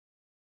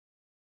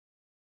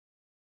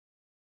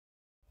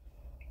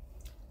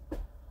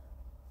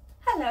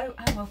Hello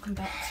and welcome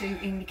back to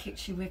In the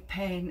Kitchen with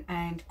Pen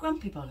and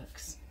Grumpy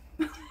Bollocks.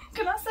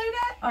 Can I say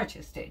that? I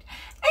just did.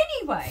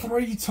 Anyway.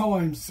 3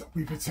 times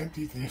we've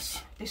attempted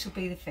this. This will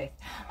be the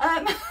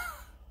 5th.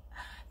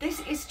 This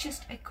is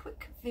just a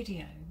quick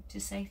video to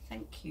say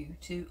thank you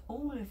to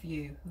all of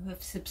you who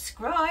have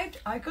subscribed,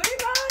 I got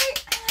it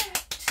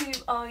right,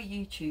 to our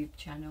YouTube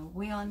channel.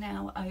 We are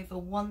now over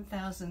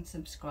 1,000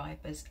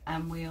 subscribers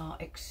and we are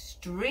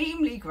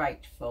extremely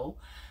grateful.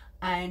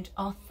 And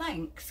our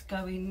thanks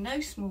go in no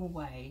small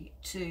way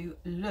to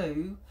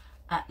Lou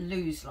at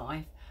Lou's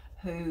Life,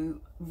 who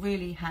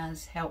really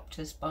has helped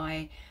us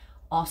by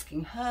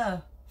asking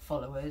her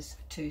followers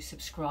to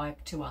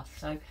subscribe to us.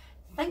 So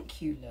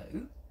thank you,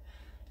 Lou.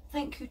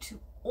 Thank you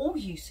to all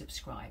you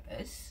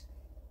subscribers.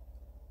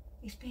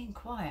 He's being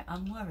quiet,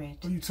 I'm worried.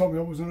 Well, you told me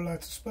I wasn't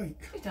allowed to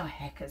speak. Did I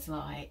heckers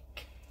like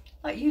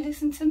you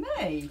listen to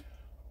me?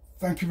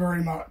 Thank you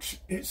very much.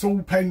 It's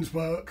all Pen's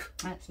work.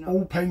 That's not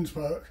all Pen's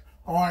work.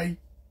 I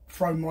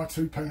throw my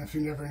 2p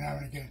in every now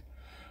and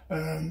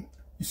again.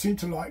 You seem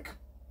to like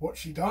what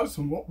she does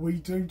and what we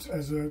do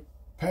as a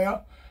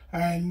pair,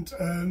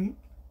 and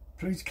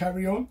please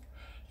carry on.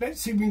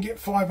 Let's see if we can get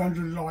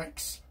 500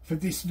 likes for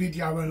this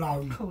video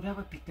alone. Cool, that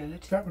would be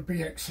good. That would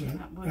be excellent.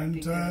 That would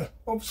be good.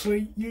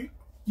 Obviously you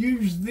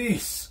use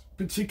this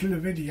particular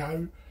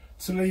video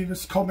to leave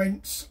us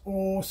comments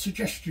or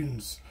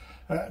suggestions.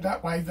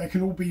 That way they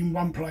can all be in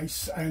one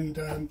place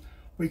and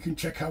we can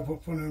check up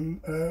on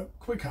them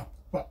quicker.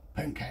 Well,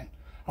 Pen can.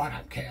 I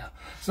don't care.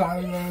 So,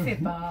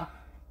 Fibber.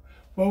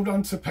 Well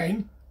done to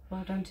Pen.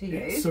 Well done to you.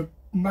 It's a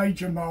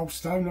major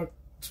milestone.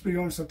 To be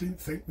honest, I didn't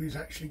think we was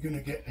actually going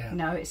to get there.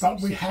 No, it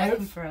seems to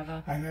take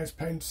forever. And as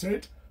Pen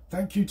said,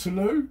 thank you to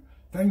Lou.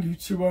 Thank you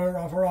to her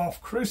other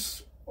half,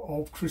 Chris,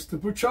 of Chris the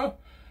Butcher.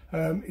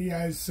 He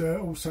has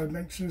also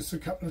mentioned us a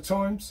couple of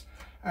times.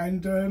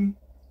 And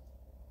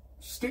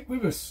stick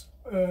with us.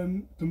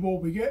 The more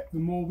we get, the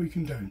more we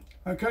can do.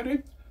 Okay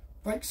then?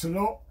 Thanks a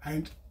lot,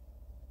 and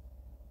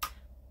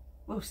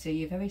we'll see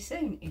you very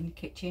soon in the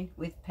kitchen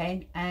with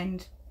Pen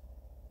and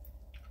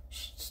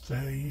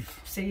Steve.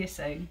 See you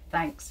soon.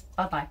 Thanks.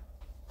 Bye bye.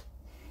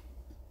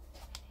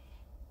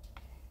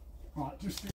 Right, just